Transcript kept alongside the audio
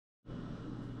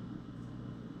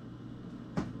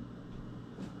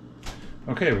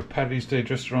Okay, with Paddy's Day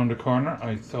just around the corner,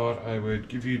 I thought I would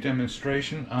give you a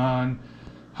demonstration on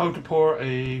how to pour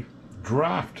a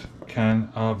draft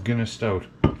can of Guinness Stout.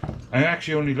 I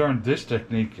actually only learned this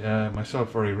technique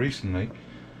myself very recently.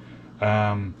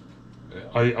 I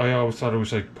always thought it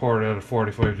was like pour it at a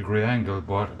 45-degree angle,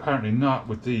 but apparently not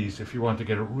with these. If you want to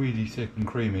get it really thick and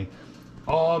creamy,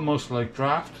 almost like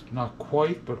draft, not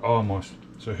quite, but almost.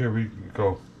 So here we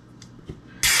go.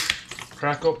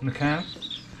 Crack open the can.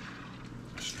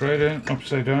 Straight in,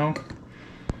 upside down.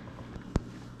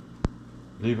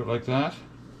 Leave it like that.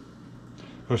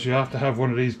 Because you have to have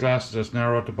one of these glasses that's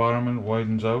narrow at the bottom and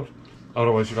widens out.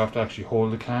 Otherwise you'll have to actually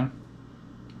hold the can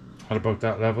at about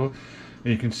that level.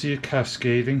 And you can see it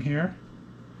cascading here.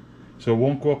 So it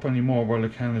won't go up anymore while the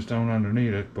can is down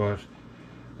underneath it, but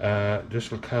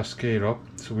this will cascade up.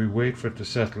 So we wait for it to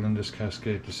settle and this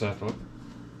cascade to settle.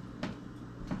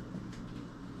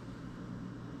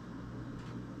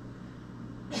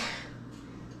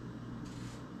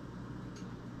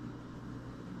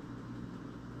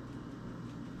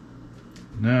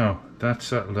 Now that's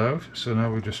settled out, so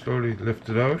now we just slowly lift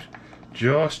it out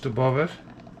just above it,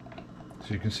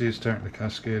 so you can see it's starting to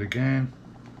cascade again.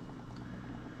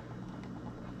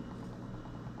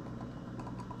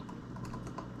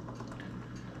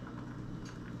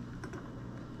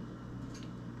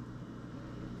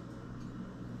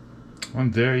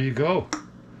 And there you go.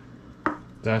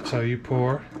 That's how you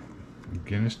pour a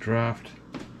Guinness Draught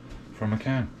from a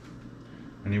can.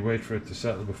 And you wait for it to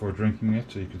settle before drinking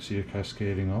it, so you can see it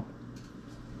cascading up.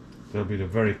 There'll be the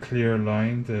very clear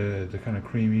line, the kind of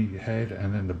creamy head,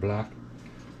 and then the black.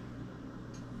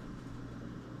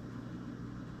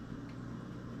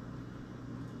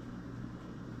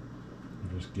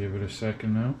 Just give it a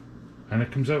second now. And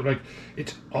it comes out like,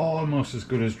 it's almost as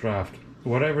good as draft.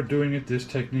 Whatever doing it, this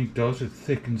technique does, it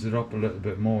thickens it up a little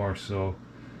bit more, so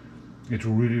it's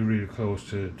really close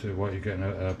to what you get in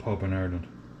a pub in Ireland.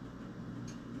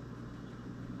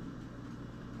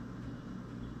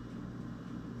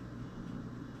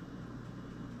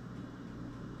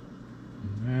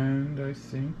 And I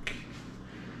think,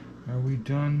 are we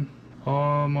done?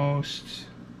 Almost.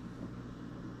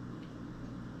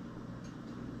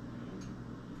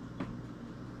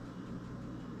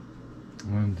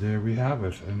 And there we have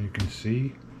it, and you can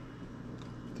see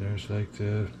there's like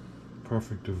the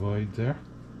perfect divide there,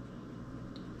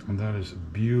 and that is a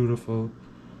beautiful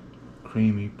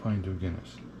creamy pint of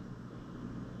Guinness.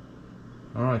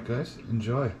 Alright guys,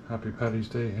 enjoy. Happy Paddy's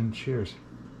Day and cheers.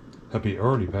 Happy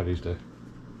early Paddy's Day.